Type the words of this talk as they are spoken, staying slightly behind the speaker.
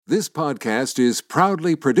This podcast is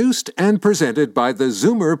proudly produced and presented by the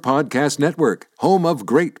Zoomer Podcast Network, home of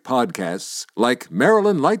great podcasts like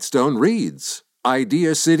Marilyn Lightstone Reads,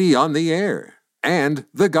 Idea City on the Air, and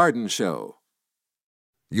The Garden Show.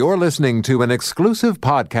 You're listening to an exclusive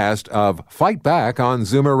podcast of Fight Back on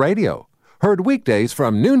Zoomer Radio, heard weekdays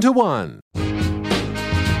from noon to 1.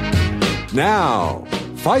 Now,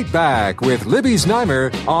 Fight Back with Libby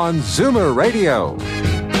Znaimer on Zoomer Radio.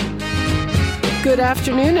 Good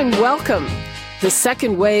afternoon and welcome. The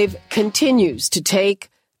second wave continues to take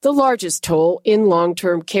the largest toll in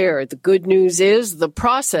long-term care. The good news is the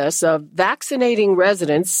process of vaccinating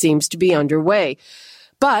residents seems to be underway.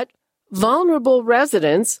 But vulnerable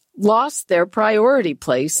residents lost their priority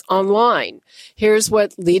place online. Here's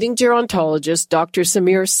what leading gerontologist Dr.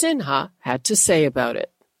 Samir Sinha had to say about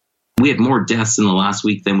it. We had more deaths in the last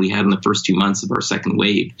week than we had in the first 2 months of our second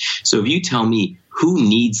wave. So if you tell me who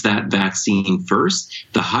needs that vaccine first,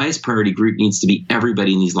 the highest priority group needs to be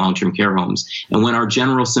everybody in these long-term care homes. And when our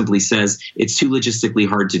general simply says it's too logistically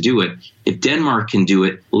hard to do it, if Denmark can do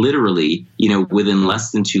it literally, within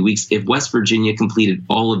less than 2 weeks, if West Virginia completed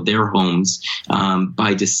all of their homes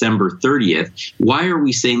by December 30th, why are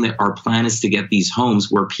we saying that our plan is to get these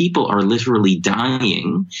homes where people are literally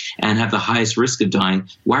dying and have the highest risk of dying?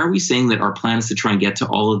 Why are we saying that our plan is to try and get to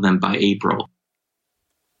all of them by April?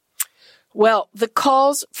 Well, the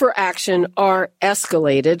calls for action are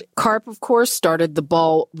escalated. CARP, of course, started the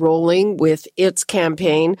ball rolling with its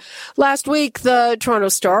campaign. Last week, the Toronto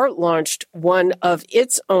Star launched one of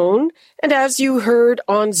its own. And as you heard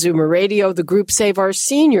on Zoomer Radio, the group Save Our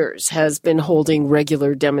Seniors has been holding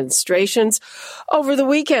regular demonstrations. Over the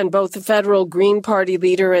weekend, both the federal Green Party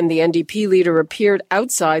leader and the NDP leader appeared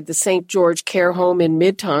outside the St. George Care Home in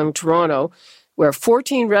Midtown Toronto, where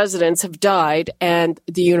 14 residents have died and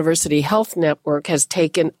the University Health Network has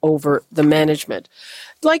taken over the management.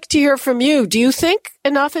 I'd like to hear from you. Do you think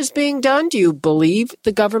enough is being done? Do you believe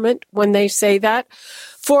the government when they say that?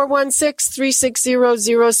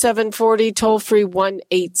 416-360-0740, toll-free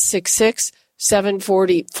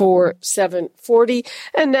 1-866-740-4740.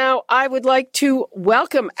 And now I would like to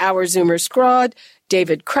welcome our Zoomer squad,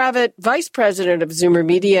 David Cravit, Vice President of Zoomer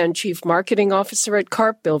Media and Chief Marketing Officer at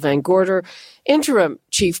CARP, Bill VanGorder, Interim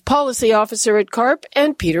Chief Policy Officer at CARP,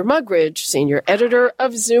 and Peter Muggeridge, Senior Editor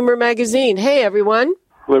of Zoomer Magazine. Hey, everyone.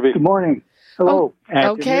 Libby. Good morning. Hello.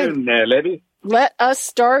 Okay. Afternoon, Libby. Let us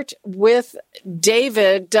start with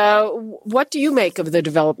David. What do you make of the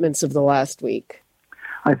developments of the last week?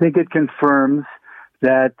 I think it confirms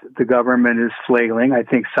that the government is flailing. I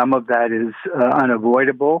think some of that is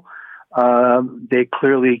unavoidable. They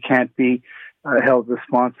clearly can't be held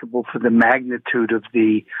responsible for the magnitude of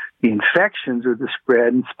the infections or the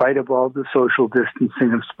spread in spite of all the social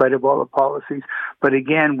distancing, in spite of all the policies. But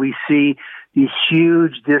again, we see the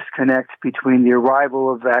huge disconnect between the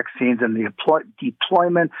arrival of vaccines and the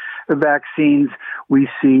deployment of vaccines. We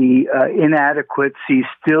see inadequacy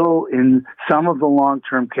still in some of the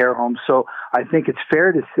long-term care homes. So I think it's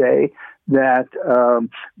fair to say that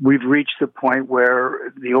we've reached the point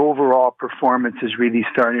where the overall performance is really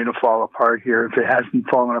starting to fall apart here, if it hasn't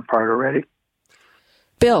fallen apart already.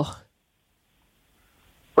 Bill.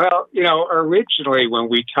 Well, originally when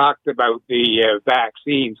we talked about the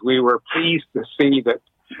vaccines, we were pleased to see that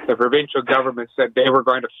the provincial government said they were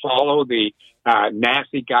going to follow the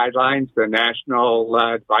NACI guidelines, the National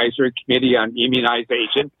Advisory Committee on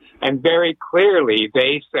Immunization, and very clearly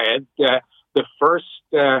they said the first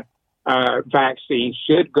vaccine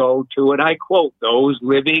should go to, and I quote, those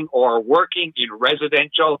living or working in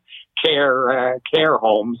residential care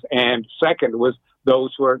homes, and second was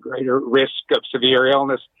those who are at greater risk of severe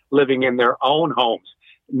illness living in their own homes.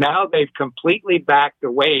 Now they've completely backed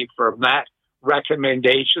away from that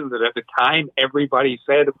recommendation that at the time everybody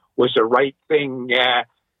said was the right thing to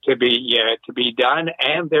be done,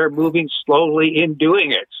 and they're moving slowly in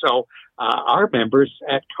doing it. So our members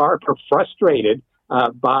at CARP are frustrated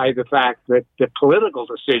by the fact that the political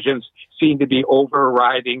decisions seem to be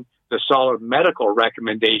overriding the solid medical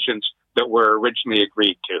recommendations that were originally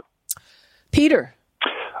agreed to. Peter.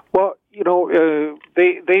 Well,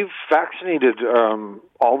 they've vaccinated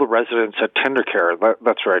all the residents at Tender Care.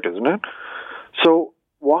 That's right, isn't it? So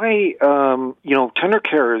why, Tender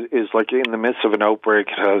Care is like in the midst of an outbreak.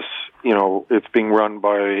 It has, it's being run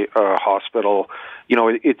by a hospital.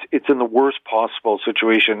 It's in the worst possible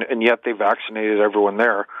situation, and yet they vaccinated everyone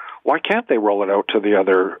there. Why can't they roll it out to the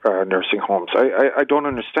other nursing homes? I don't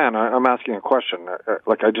understand. I'm asking a question.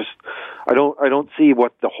 I don't see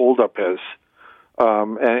what the holdup is,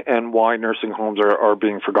 and why nursing homes are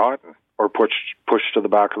being forgotten or pushed to the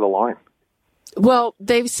back of the line. Well,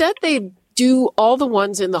 they've said they do all the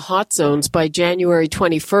ones in the hot zones by January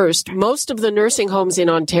 21st. Most of the nursing homes in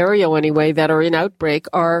Ontario, anyway, that are in outbreak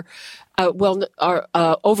are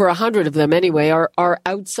over 100 of them anyway are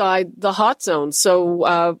outside the hot zone.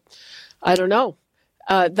 So I don't know.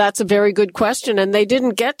 That's a very good question. And they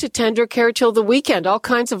didn't get to tender care till the weekend. All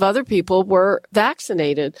kinds of other people were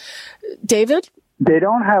vaccinated. David? They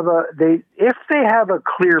don't have if they have a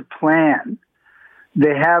clear plan,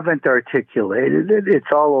 they haven't articulated it. It's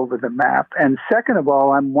all over the map. And second of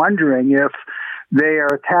all, I'm wondering if they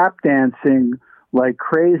are tap dancing like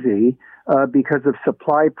crazy because of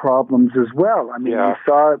supply problems as well. I mean,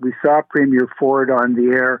 we saw Premier Ford on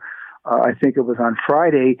the air. I think it was on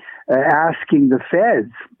Friday, asking the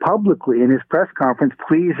feds publicly in his press conference,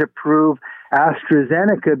 please approve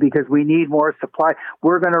AstraZeneca because we need more supply.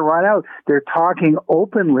 We're going to run out. They're talking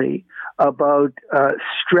openly about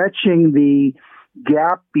stretching the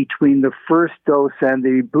gap between the first dose and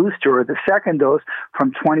the booster or the second dose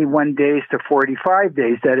from 21 days to 45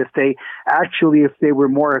 days. That if they were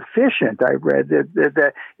more efficient, I read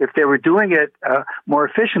that if they were doing it more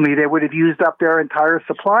efficiently, they would have used up their entire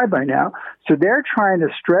supply by now. So they're trying to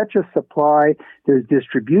stretch a supply. There's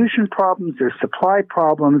distribution problems, there's supply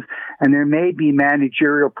problems, and there may be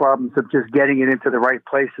managerial problems of just getting it into the right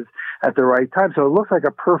places at the right time. So it looks like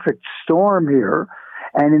a perfect storm here.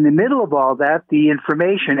 And in the middle of all that, the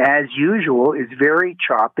information, as usual, is very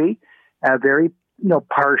choppy, very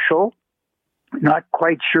partial, not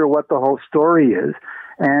quite sure what the whole story is.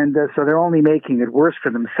 And so they're only making it worse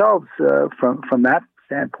for themselves from that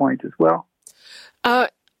standpoint as well.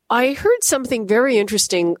 I heard something very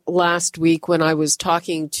interesting last week when I was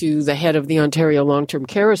talking to the head of the Ontario Long-Term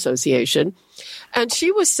Care Association. And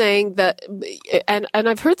she was saying that, and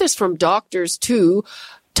I've heard this from doctors too,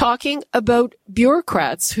 talking about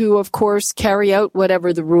bureaucrats who, of course, carry out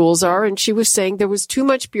whatever the rules are. And she was saying there was too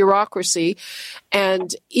much bureaucracy.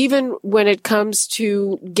 And even when it comes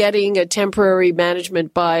to getting a temporary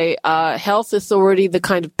management by a health authority, the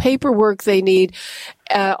kind of paperwork they need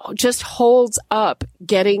just holds up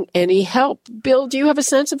getting any help. Bill, do you have a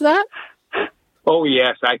sense of that? Oh,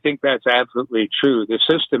 yes, I think that's absolutely true. The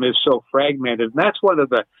system is so fragmented. And that's one of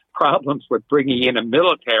the problems with bringing in a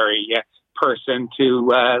military person to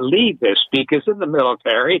lead this, because in the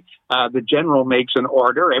military, the general makes an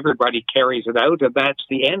order, everybody carries it out, and that's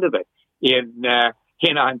the end of it.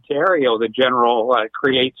 In Ontario, the general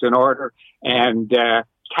creates an order, and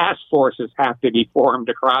task forces have to be formed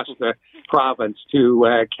across the province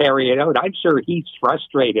to carry it out. I'm sure he's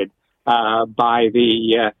frustrated by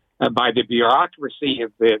the bureaucracy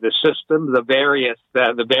of the system, the various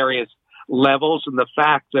levels, and the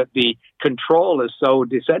fact that the control is so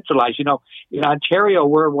decentralized. You know, in Ontario,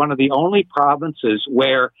 we're one of the only provinces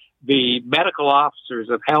where the medical officers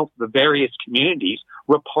of health, the various communities,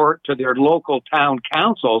 report to their local town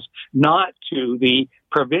councils, not to the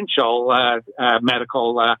provincial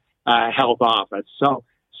medical health office. So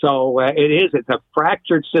it's a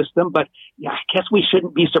fractured system, but I guess we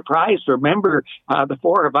shouldn't be surprised. Remember, the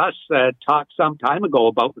four of us talked some time ago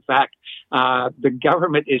about the fact the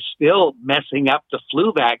government is still messing up the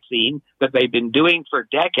flu vaccine that they've been doing for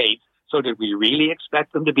decades. So did we really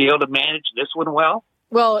expect them to be able to manage this one well?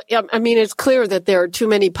 Well, I mean, it's clear that there are too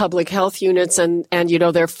many public health units and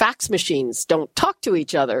their fax machines don't talk to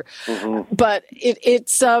each other. Mm-hmm. But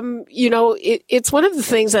it's one of the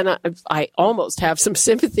things, and I almost have some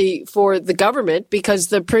sympathy for the government, because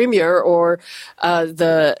the premier or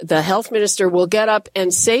the health minister will get up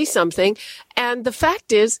and say something. And the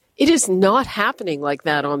fact is, it is not happening like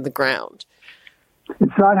that on the ground.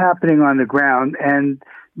 It's not happening on the ground, and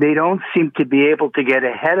they don't seem to be able to get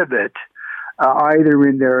ahead of it. Either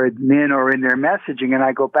in their admin or in their messaging. And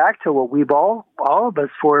I go back to what we've all of us,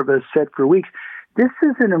 four of us, said for weeks. This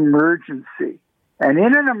is an emergency. And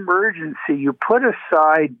in an emergency, you put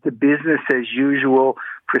aside the business as usual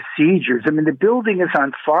procedures. I mean, the building is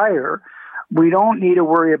on fire. We don't need to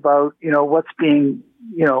worry about, what's being,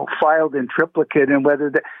 filed in triplicate and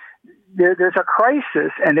whether there's a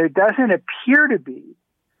crisis, and there doesn't appear to be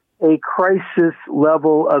a crisis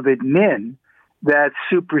level of admin that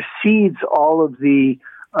supersedes all of the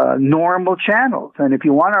normal channels. And if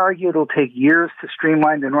you want to argue it'll take years to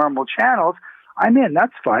streamline the normal channels, I'm in.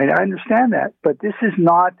 That's fine. I understand that. But this is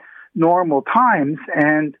not normal times,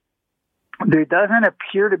 and there doesn't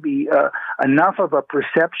appear to be enough of a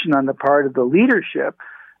perception on the part of the leadership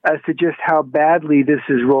as to just how badly this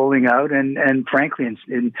is rolling out, and frankly,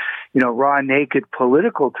 in raw, naked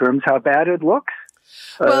political terms, how bad it looks.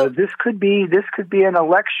 This could be an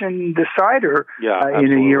election decider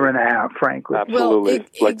in a year and a half, frankly. Absolutely.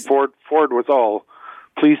 Ford was all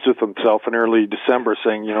pleased with himself in early December,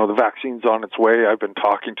 saying, the vaccine's on its way. I've been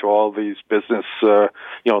talking to all these business,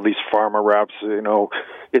 these pharma reps,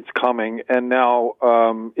 it's coming. And now,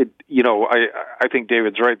 I think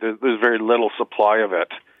David's right. There's very little supply of it,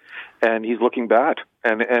 and he's looking bad.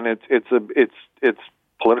 And it's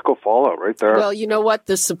political fallout right there. Well, you know what?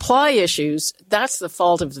 The supply issues, that's the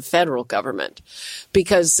fault of the federal government.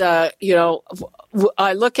 Because,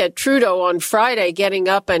 I look at Trudeau on Friday getting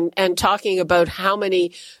up and talking about how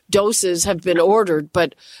many doses have been ordered,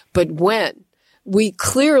 but when? We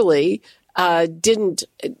clearly didn't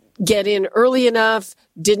get in early enough,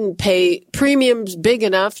 didn't pay premiums big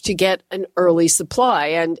enough to get an early supply.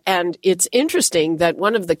 And it's interesting that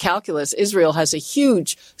one of the calculus, Israel has a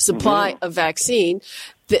huge supply of vaccine.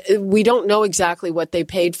 We don't know exactly what they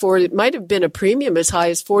paid for it. It might have been a premium as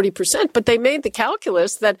high as 40%, but they made the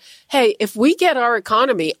calculus that, hey, if we get our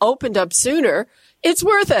economy opened up sooner, it's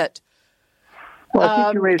worth it. Well,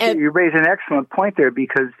 I think you raise an excellent point there,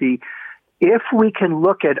 because if we can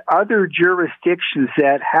look at other jurisdictions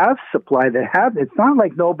that have supply, it's not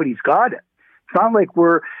like nobody's got it. It's not like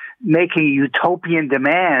we're making a utopian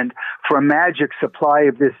demand for a magic supply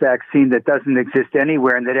of this vaccine that doesn't exist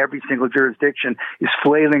anywhere and that every single jurisdiction is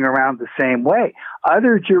flailing around the same way.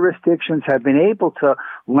 Other jurisdictions have been able to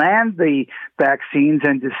land the vaccines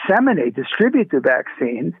and distribute the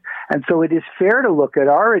vaccines. And so it is fair to look at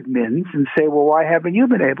our admins and say, well, why haven't you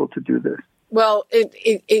been able to do this? Well,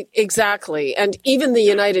 exactly. And even the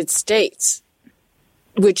United States,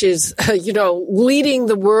 which is, leading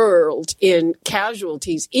the world in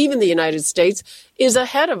casualties, even the United States is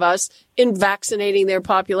ahead of us in vaccinating their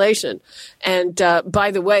population. And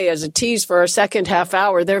by the way, as a tease for our second half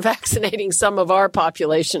hour, they're vaccinating some of our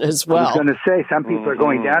population as well. I was going to say, some people are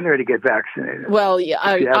going down there to get vaccinated. Well, yeah,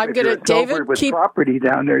 I'm going to, David, with property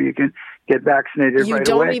down there, you can get vaccinated right away. You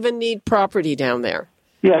don't even need property down there.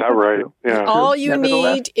 Yeah, that's right. Yeah. All you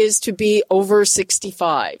need is to be over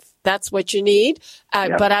 65. That's what you need.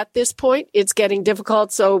 But at this point, it's getting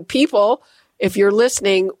difficult. So people, if you're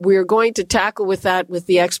listening, we're going to tackle with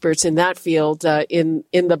the experts in that field in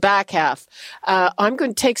the back half. I'm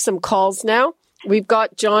going to take some calls now. We've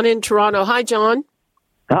got John in Toronto. Hi, John.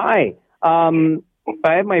 Hi. I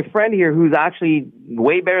have my friend here who's actually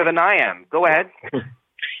way better than I am. Go ahead.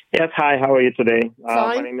 Yes, hi, how are you today?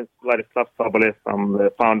 Fine. My name is Vladislav Sobolev. I'm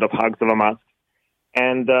the founder of Hugs of a Mask.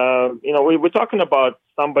 And, we're talking about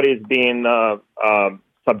somebody's being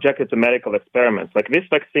subjected to medical experiments. Like, these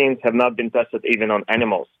vaccines have not been tested even on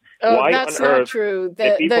animals. Oh, why that's on not earth true.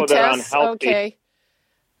 The people that are unhealthy...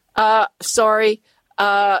 Okay. Sorry.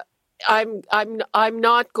 I'm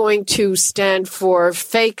not going to stand for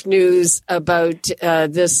fake news about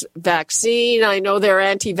this vaccine. I know there are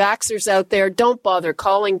anti-vaxxers out there. Don't bother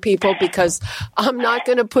calling people because I'm not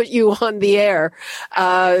going to put you on the air.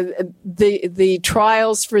 The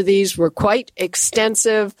trials for these were quite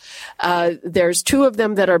extensive. There's two of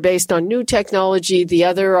them that are based on new technology. The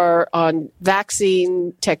other are on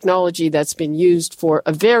vaccine technology that's been used for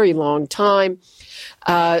a very long time.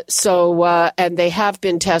 And they have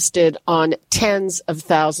been tested on tens of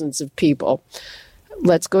thousands of people.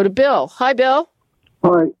 Let's go to Bill. Hi, Bill.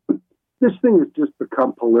 Hi. This thing has just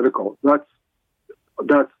become political. That's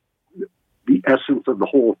the essence of the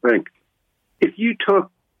whole thing. If you took,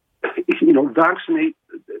 vaccinate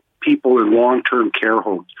people in long-term care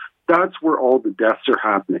homes, that's where all the deaths are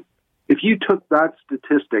happening. If you took that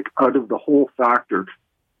statistic out of the whole factor,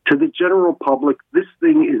 to the general public, this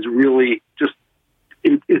thing is really just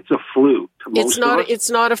it's a flu to most of us. It's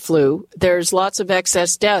not a flu. There's lots of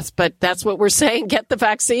excess deaths, but that's what we're saying. Get the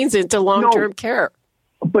vaccines into long-term care.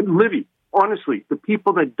 But Libby, honestly, the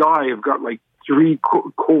people that die have got like 3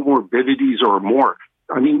 comorbidities or more.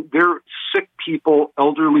 I mean, they're sick people,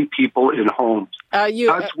 elderly people in homes.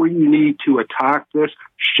 That's where you need to attack this.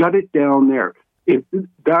 Shut it down there.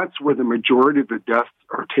 That's where the majority of the deaths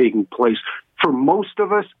are taking place. For most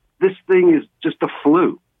of us, this thing is just a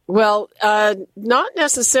flu. Well, not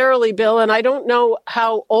necessarily, Bill, and I don't know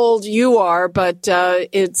how old you are, but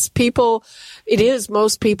it is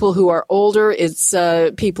most people who are older. It's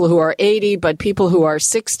people who are 80, but people who are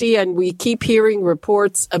 60, and we keep hearing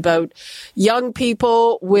reports about young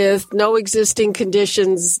people with no existing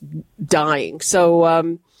conditions dying.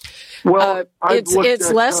 So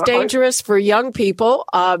it's less dangerous for young people.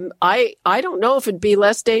 I don't know if it'd be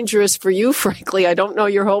less dangerous for you, frankly. I don't know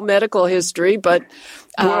your whole medical history, but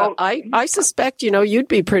I suspect, you'd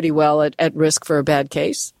be pretty well at risk for a bad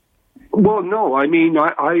case. Well, no, I mean,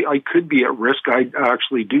 I could be at risk. I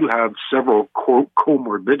actually do have several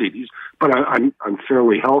comorbidities, but I'm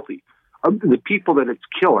fairly healthy. The people that it's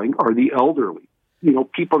killing are the elderly.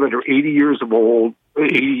 People that are 80 years old,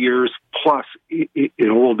 80 years plus in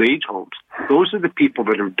old age homes. Those are the people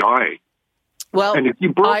that are dying. Well, and if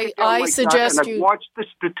you broke it down like suggest that, and I watched the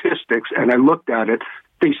statistics and I looked at it,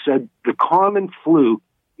 they said the common flu,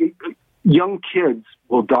 young kids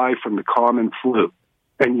will die from the common flu,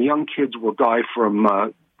 and young kids will die from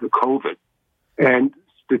the COVID. And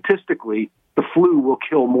statistically, the flu will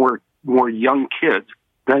kill more young kids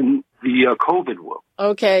than the COVID will.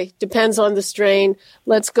 Okay, depends on the strain.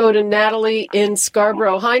 Let's go to Natalie in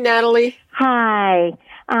Scarborough. Hi, Natalie. Hi.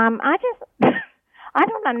 I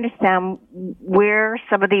don't understand where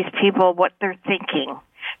some of these people, what they're thinking,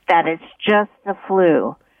 that it's just the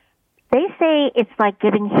flu. They say it's like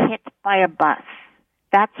getting hit by a bus.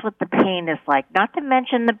 That's what the pain is like, not to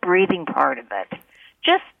mention the breathing part of it.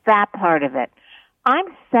 Just that part of it. I'm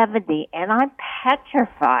 70, and I'm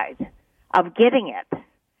petrified of getting it.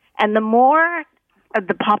 And the more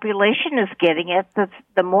the population is getting it,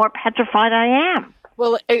 the more petrified I am.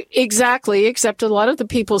 Well, exactly, except a lot of the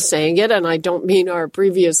people saying it, and I don't mean our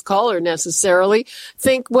previous caller necessarily,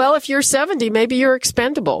 think, well, if you're 70, maybe you're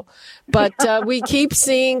expendable. But we keep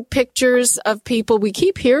seeing pictures of people, we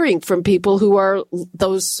keep hearing from people who are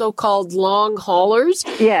those so-called long haulers,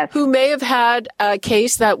 yes, who may have had a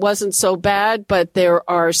case that wasn't so bad, but there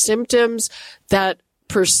are symptoms that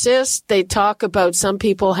persist. They talk about some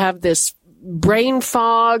people have this brain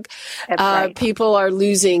fog. Right. People are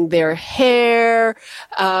losing their hair.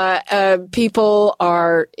 People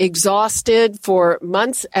are exhausted for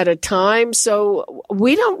months at a time. So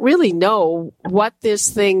we don't really know what this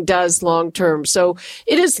thing does long term. So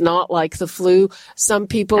it is not like the flu. Some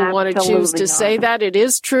people want to choose to say that. It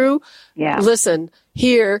is true. Yeah. Listen,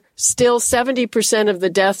 here, still 70% of the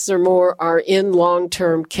deaths or more are in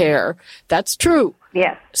long-term care. That's true.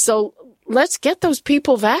 Yes. So let's get those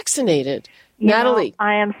people vaccinated. Natalie.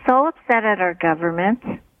 I am so upset at our government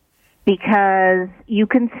because you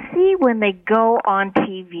can see when they go on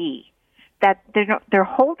TV that they're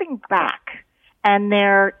holding back and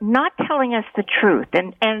they're not telling us the truth.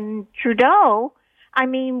 And Trudeau, I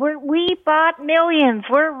mean, we bought millions.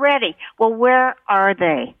 We're ready. Well, where are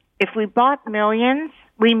they? If we bought millions,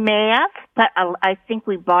 we may have, but I think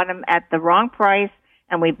we bought them at the wrong price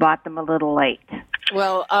and we bought them a little late.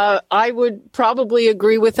 Well, I would probably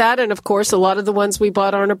agree with that. And, of course, a lot of the ones we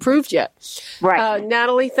bought aren't approved yet. Right.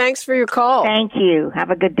 Natalie, thanks for your call. Thank you. Have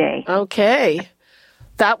a good day. Okay.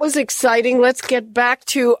 That was exciting. Let's get back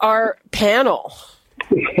to our panel.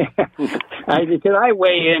 Can I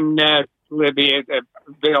weigh in, Libby,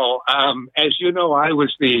 Bill? As you know, I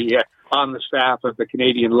was on the staff of the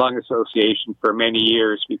Canadian Lung Association for many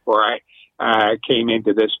years before I came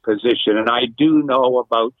into this position. And I do know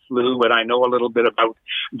about flu, and I know a little bit about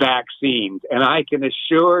vaccines. And I can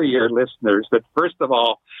assure your listeners that, first of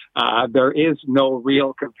all, there is no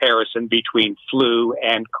real comparison between flu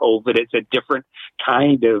and COVID. It's a different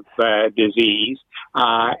kind of disease.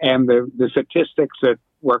 And the statistics that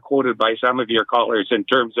were quoted by some of your callers in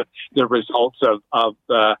terms of the results of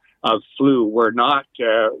flu were not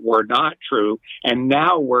true. And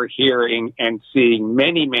now we're hearing and seeing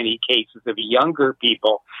many cases of younger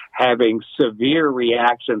people having severe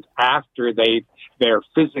reactions after they're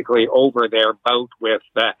physically over their bout with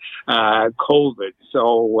COVID.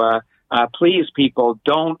 So please, people,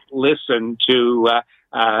 don't listen to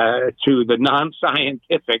the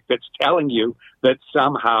non-scientific that's telling you that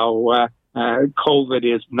somehow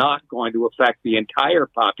COVID is not going to affect the entire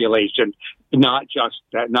population, not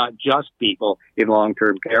just people in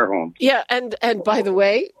long-term care homes. Yeah, and by the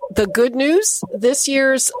way, the good news, this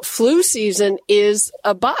year's flu season is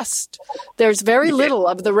a bust. There's very little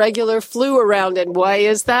of the regular flu around, and why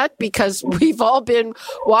is that? Because we've all been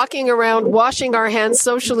walking around, washing our hands,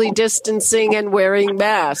 socially distancing, and wearing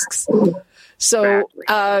masks. So,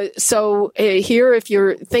 here, if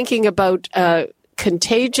you're thinking about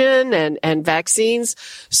contagion and vaccines.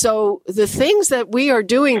 So the things that we are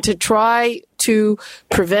doing to try to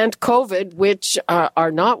prevent COVID, which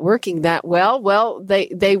are not working that well,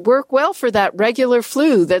 they work well for that regular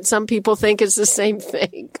flu that some people think is the same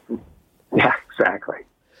thing. Yeah, exactly.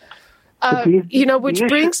 Which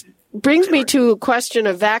brings me to a question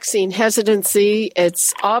of vaccine hesitancy.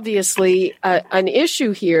 It's obviously an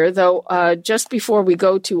issue here, though. Just before we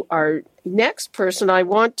go to our next person, I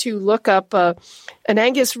want to look up an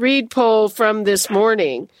Angus Reid poll from this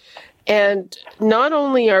morning. And not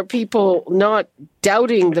only are people not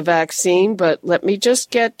doubting the vaccine, but let me just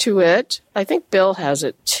get to it. I think Bill has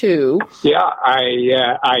it too. Yeah,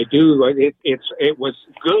 I do. It was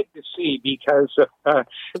good to see because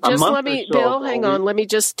just let me, Bill, hang on. Let me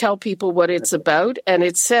just tell people what it's about. And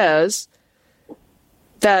it says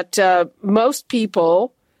that most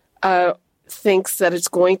people thinks that it's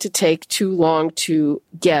going to take too long to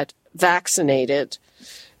get vaccinated.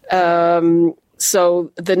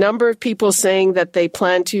 So the number of people saying that they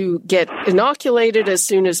plan to get inoculated as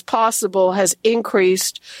soon as possible has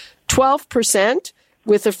increased 12%,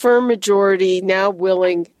 with a firm majority now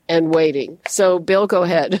willing and waiting. So, Bill, go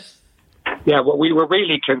ahead. Yeah, well, we were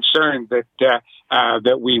really concerned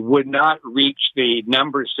that we would not reach the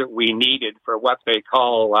numbers that we needed for what they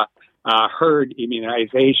call herd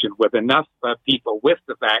immunization, with enough people with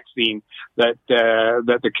the vaccine that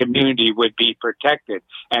the community would be protected.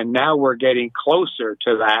 And now we're getting closer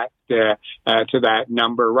to that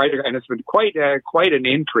number, right? And it's been quite an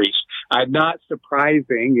increase. Not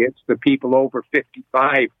surprising. It's the people over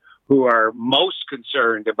 55 who are most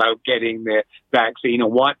concerned about getting the vaccine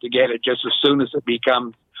and want to get it just as soon as it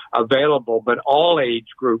becomes available. But all age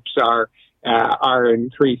groups are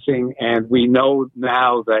increasing, and we know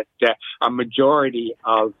now that a majority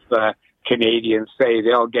of Canadians say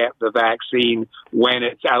they'll get the vaccine when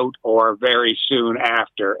it's out or very soon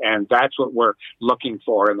after, and that's what we're looking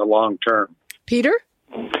for in the long term. Peter?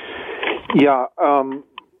 Yeah, I'm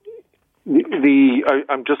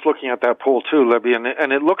just looking at that poll too, Libby,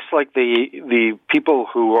 and it looks like the people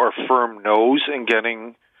who are firm no's in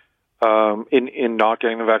getting in not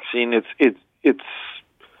getting the vaccine, it's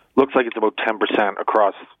looks like it's about 10%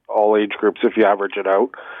 across all age groups if you average it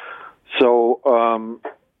out. So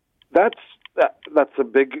that's a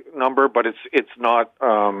big number, but it's not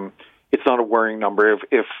a worrying number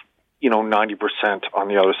if 90% on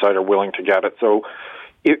the other side are willing to get it. So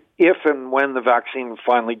if and when the vaccine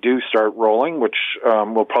finally do start rolling, which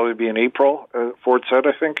will probably be in April, Ford said,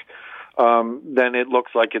 I think, then it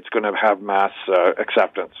looks like it's going to have mass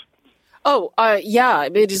acceptance. Oh, yeah.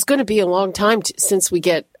 It is going to be a long time since we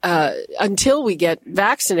get until we get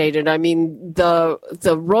vaccinated. I mean, the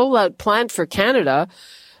rollout plan for Canada,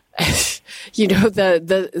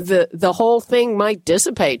 the whole thing might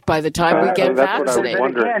dissipate by the time we get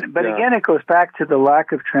vaccinated. But again, it goes back to the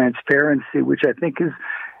lack of transparency, which I think is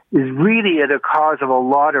really at a cause of a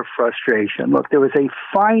lot of frustration. Look, there was a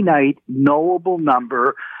finite, knowable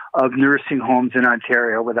number of nursing homes in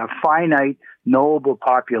Ontario with a finite, knowable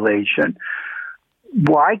population.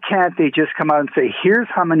 Why can't they just come out and say, here's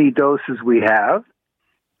how many doses we have,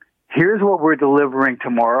 here's what we're delivering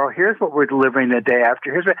tomorrow, here's what we're delivering the day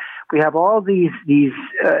after, here's what we have, all these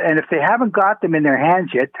and if they haven't got them in their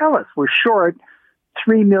hands yet, tell us we're short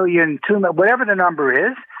 3 million, 2 million, whatever the number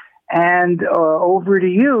is, and over to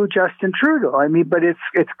you, Justin Trudeau. I mean, but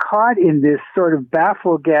it's caught in this sort of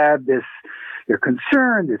baffle-gab, this, they're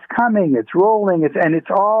concerned, it's coming, it's rolling, and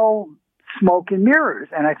it's all smoke and mirrors.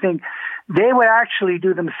 And I think they would actually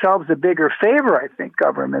do themselves a bigger favor, I think,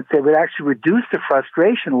 governments. They would actually reduce the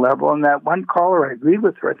frustration level. And that one caller, I agreed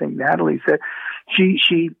with her, I think Natalie said,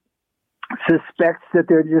 she suspects that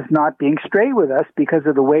they're just not being straight with us because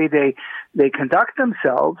of the way they conduct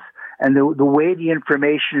themselves and the way the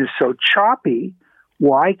information is so choppy.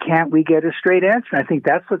 Why can't we get a straight answer? And I think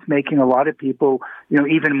that's what's making a lot of people,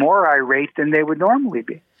 even more irate than they would normally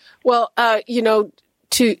be. Well,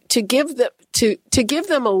 to give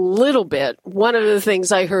them a little bit, one of the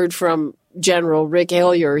things I heard from General Rick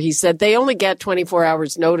Hillier, he said they only get 24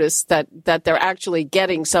 hours notice that they're actually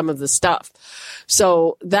getting some of the stuff.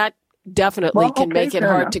 So that definitely can make it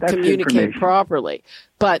hard to communicate properly.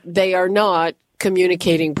 But they are not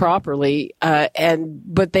communicating properly,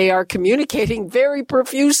 but they are communicating very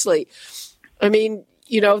profusely. I mean,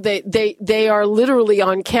 they are literally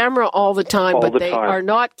on camera all the time, they are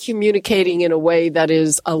not communicating in a way that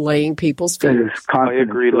is allaying people's fears. I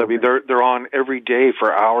agree, Libby. They're on every day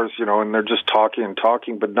for hours, and they're just talking and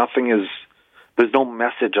talking, but there's no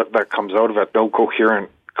message that comes out of it, no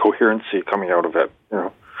coherency coming out of it,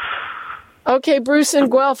 Okay, Bruce in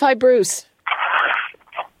Guelph. Hi, Bruce.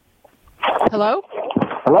 Hello?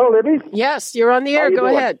 Hello, Libby? Yes, you're on the air. Go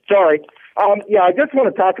ahead. Sorry. I just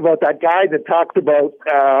want to talk about that guy that talked about,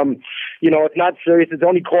 it's not serious. It's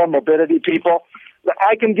only core morbidity people.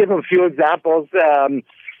 I can give him a few examples.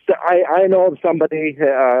 I know of somebody,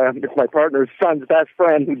 it's my partner's son's best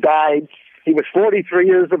friend, who died. He was 43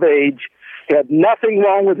 years of age. He had nothing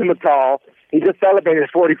wrong with him at all. He just celebrated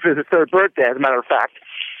his 43rd birthday, as a matter of fact.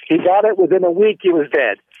 He got it within a week. He was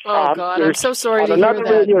dead. Oh, God, I'm so sorry to hear that. On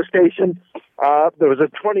another radio station, there was a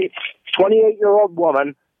 28-year-old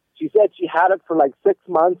woman. She said she had it for like 6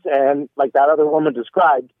 months, and like that other woman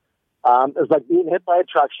described, it was like being hit by a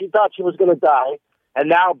truck. She thought she was going to die, and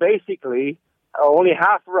now basically only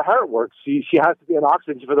half of her heart works. She has to be on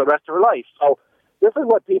oxygen for the rest of her life. So this is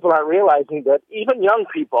what people aren't realizing, that even young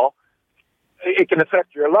people, it can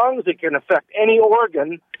affect your lungs, it can affect any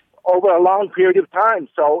organ over a long period of time.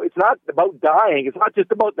 So it's not about dying. It's not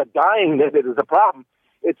just about the dying that it is a problem.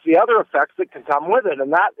 It's the other effects that can come with it,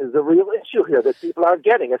 and that is the real issue here that people aren't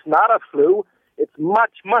getting. It's not a flu. It's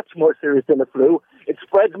much, much more serious than the flu. It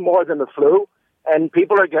spreads more than the flu, and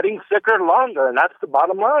people are getting sicker longer, and that's the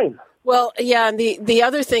bottom line. Well, yeah, and the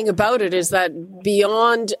other thing about it is that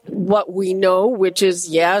beyond what we know, which is,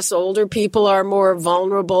 yes, older people are more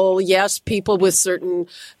vulnerable, yes, people with certain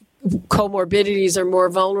comorbidities are more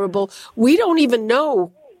vulnerable, we don't even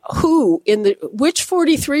know which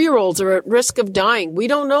 43-year-olds are at risk of dying. We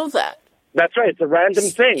don't know that. That's right. It's a random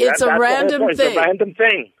thing. It's a random thing. It's a random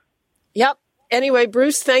thing. Yep. Anyway,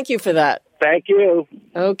 Bruce, thank you for that. Thank you.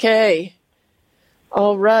 Okay.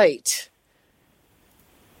 All right.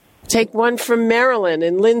 Take one from Marilyn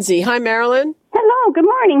and Lindsay. Hi, Marilyn. Hello. Good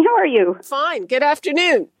morning. How are you? Fine. Good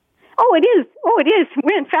afternoon. Oh, it is.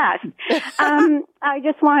 Went fast. I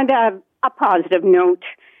just wanted a positive note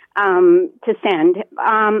to send.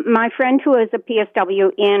 My friend who is a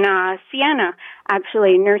PSW in Siena,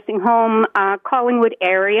 actually nursing home, Collingwood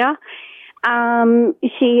area,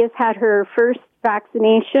 she has had her first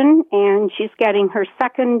vaccination and she's getting her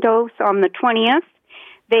second dose on the 20th.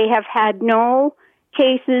 They have had no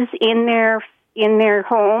cases in their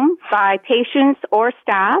home by patients or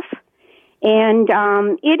staff. And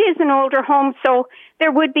it is an older home, so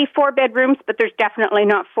there would be 4 bedrooms, but there's definitely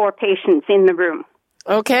not 4 patients in the room.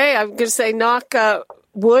 Okay, I'm going to say knock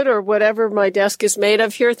wood or whatever my desk is made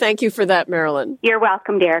of here. Thank you for that, Marilyn. You're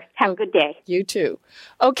welcome, dear. Have a good day. You too.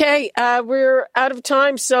 Okay, we're out of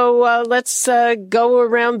time, so let's go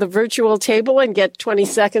around the virtual table and get 20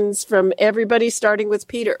 seconds from everybody, starting with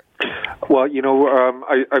Peter. Well,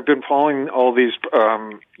 I've been following all these,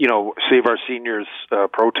 Save Our Seniors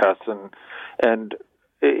protests, and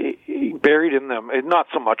buried in them, and not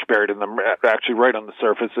so much buried in them, actually right on the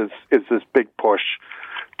surface is this big push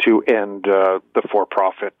to end the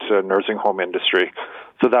for-profit nursing home industry.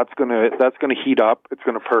 So that's gonna heat up. It's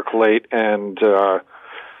gonna percolate, and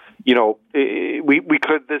we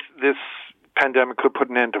could this pandemic could put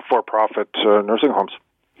an end to for-profit nursing homes.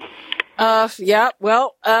 Yeah.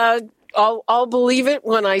 Well, I'll believe it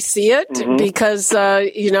when I see it, because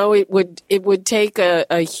it would take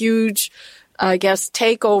a huge, I guess,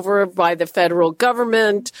 takeover by the federal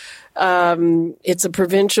government. It's a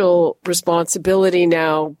provincial responsibility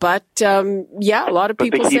now, but a lot of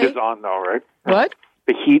people say... But the heat is on, though, right? What?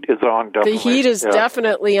 The heat is on, definitely. The heat is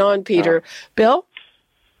definitely on, Peter. Yeah. Bill?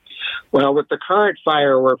 Well, with the current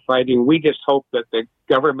fire we're fighting, we just hope that the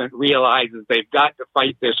government realizes they've got to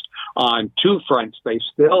fight this on 2 fronts. They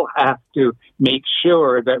still have to make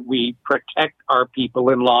sure that we protect our people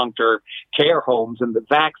in long-term care homes, and the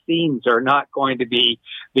vaccines are not going to be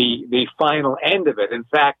the final end of it. In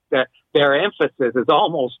fact, their emphasis is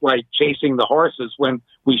almost like chasing the horses when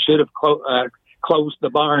we should have closed the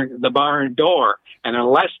barn door. And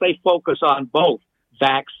unless they focus on both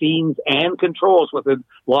vaccines and controls within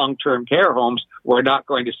long-term care homes, we're not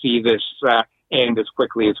going to see this end as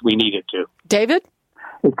quickly as we need it to. David?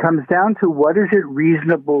 It comes down to what is it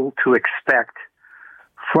reasonable to expect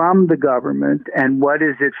from the government, and what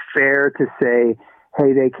is it fair to say,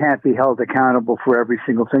 hey, they can't be held accountable for every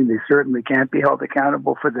single thing. They certainly can't be held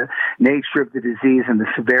accountable for the nature of the disease and the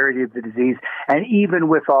severity of the disease. And even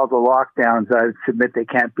with all the lockdowns, I would submit they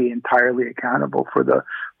can't be entirely accountable for the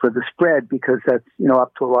spread, because that's,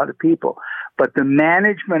 up to a lot of people. But the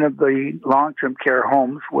management of the long-term care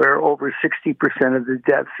homes, where over 60% of the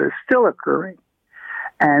deaths are still occurring,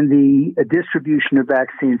 and the distribution of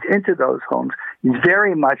vaccines into those homes is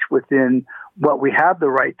very much within what we have the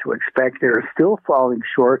right to expect. They're still falling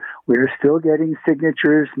short. We're still getting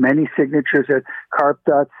signatures, many signatures at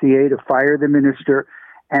CARP.ca to fire the minister.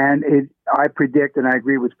 And I predict, and I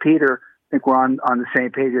agree with Peter, I think we're on the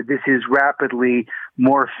same page, that this is rapidly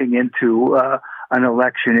morphing into an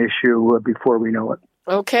election issue before we know it.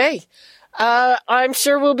 Okay. I'm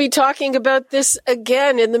sure we'll be talking about this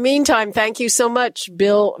again. In the meantime, thank you so much,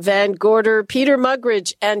 Bill VanGorder, Peter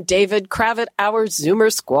Muggeridge, and David Cravit, our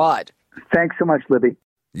Zoomer squad. Thanks so much, Libby.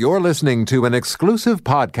 You're listening to an exclusive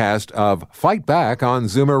podcast of Fight Back on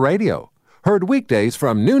Zoomer Radio. Heard weekdays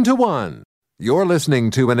from noon to 1. You're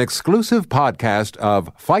listening to an exclusive podcast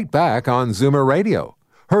of Fight Back on Zoomer Radio.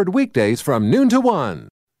 Heard weekdays from noon to 1.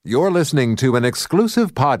 You're listening to an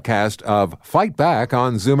exclusive podcast of Fight Back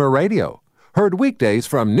on Zoomer Radio. Heard weekdays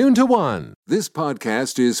from noon to 1. This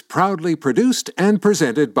podcast is proudly produced and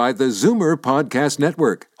presented by the Zoomer Podcast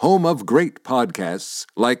Network, home of great podcasts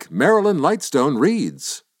like Marilyn Lightstone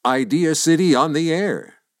Reads, Idea City on the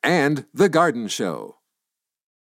Air, and The Garden Show.